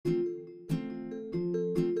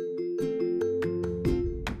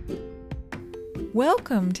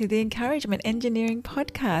Welcome to the Encouragement Engineering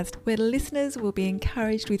Podcast, where listeners will be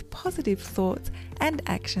encouraged with positive thoughts and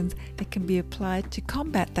actions that can be applied to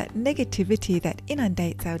combat that negativity that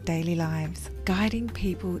inundates our daily lives, guiding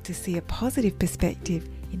people to see a positive perspective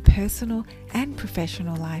in personal and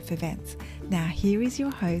professional life events. Now here is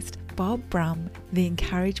your host, Bob Brum, the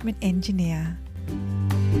Encouragement Engineer.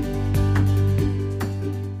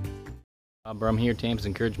 Bob Brum here, Tampa's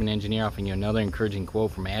Encouragement Engineer, offering you another encouraging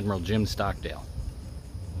quote from Admiral Jim Stockdale.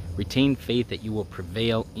 Retain faith that you will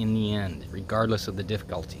prevail in the end, regardless of the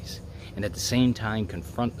difficulties, and at the same time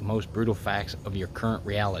confront the most brutal facts of your current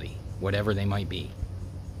reality, whatever they might be.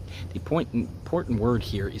 The important word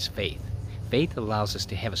here is faith. Faith allows us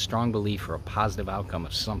to have a strong belief for a positive outcome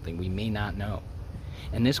of something we may not know.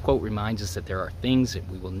 And this quote reminds us that there are things that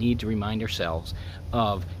we will need to remind ourselves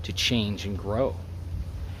of to change and grow.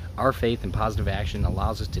 Our faith in positive action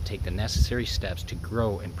allows us to take the necessary steps to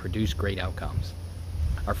grow and produce great outcomes.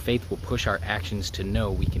 Our faith will push our actions to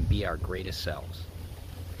know we can be our greatest selves.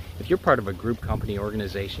 If you're part of a group, company,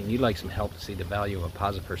 organization, you'd like some help to see the value of a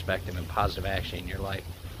positive perspective and positive action in your life,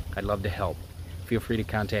 I'd love to help. Feel free to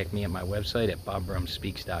contact me at my website at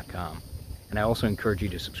bobbrumspeaks.com. And I also encourage you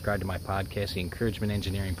to subscribe to my podcast, the Encouragement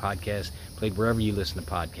Engineering Podcast, played wherever you listen to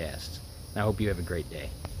podcasts. And I hope you have a great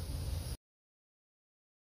day.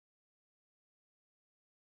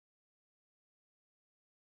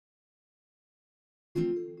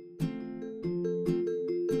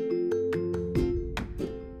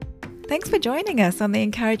 Thanks for joining us on the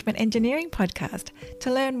Encouragement Engineering Podcast.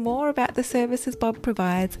 To learn more about the services Bob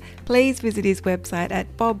provides, please visit his website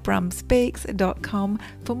at bobbrumspeaks.com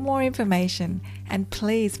for more information, and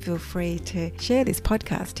please feel free to share this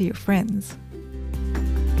podcast to your friends.